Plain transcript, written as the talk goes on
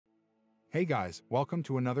Hey guys, welcome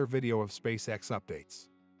to another video of SpaceX updates.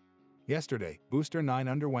 Yesterday, Booster 9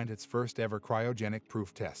 underwent its first ever cryogenic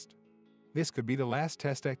proof test. This could be the last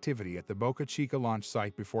test activity at the Boca Chica launch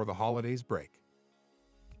site before the holidays break.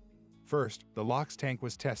 First, the LOX tank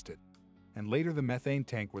was tested, and later the methane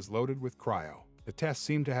tank was loaded with cryo. The test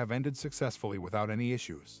seemed to have ended successfully without any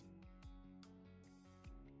issues.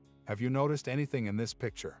 Have you noticed anything in this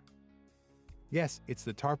picture? Yes, it's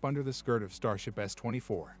the tarp under the skirt of Starship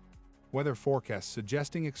S-24. Weather forecasts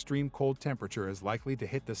suggesting extreme cold temperature is likely to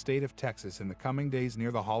hit the state of Texas in the coming days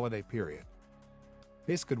near the holiday period.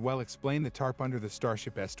 This could well explain the tarp under the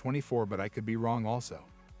Starship S-24, but I could be wrong also.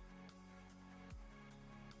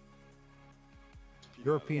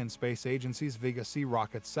 European Space Agency's Vega-C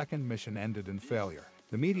rocket's second mission ended in failure.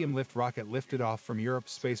 The medium-lift rocket lifted off from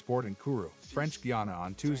Europe's spaceport in Kourou, French Guiana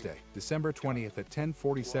on Tuesday, December 20th at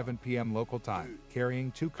 10:47 p.m. local time,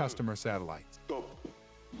 carrying 2 customer satellites.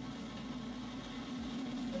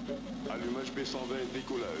 Allumage B120,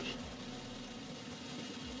 décollage.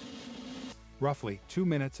 Roughly 2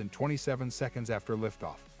 minutes and 27 seconds after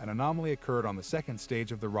liftoff, an anomaly occurred on the second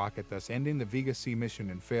stage of the rocket, thus ending the Vega-C mission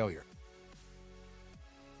in failure.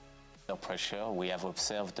 Pressure, we have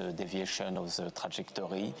observed a deviation of the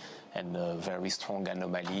trajectory and a very strong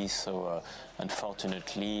anomaly, so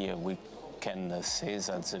unfortunately we can say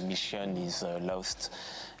that the mission is lost,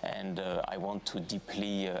 and I want to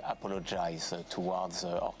deeply apologize towards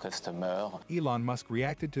our customer. Elon Musk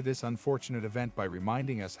reacted to this unfortunate event by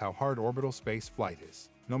reminding us how hard orbital space flight is,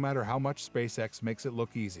 no matter how much SpaceX makes it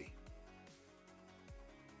look easy.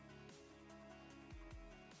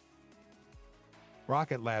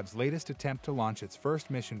 Rocket Lab's latest attempt to launch its first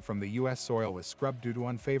mission from the US soil was scrubbed due to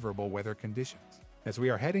unfavorable weather conditions. As we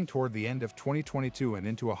are heading toward the end of 2022 and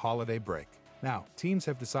into a holiday break, now, teams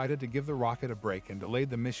have decided to give the rocket a break and delayed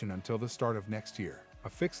the mission until the start of next year. A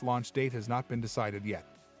fixed launch date has not been decided yet.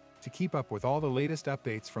 To keep up with all the latest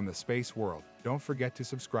updates from the space world, don't forget to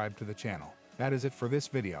subscribe to the channel. That is it for this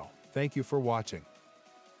video. Thank you for watching.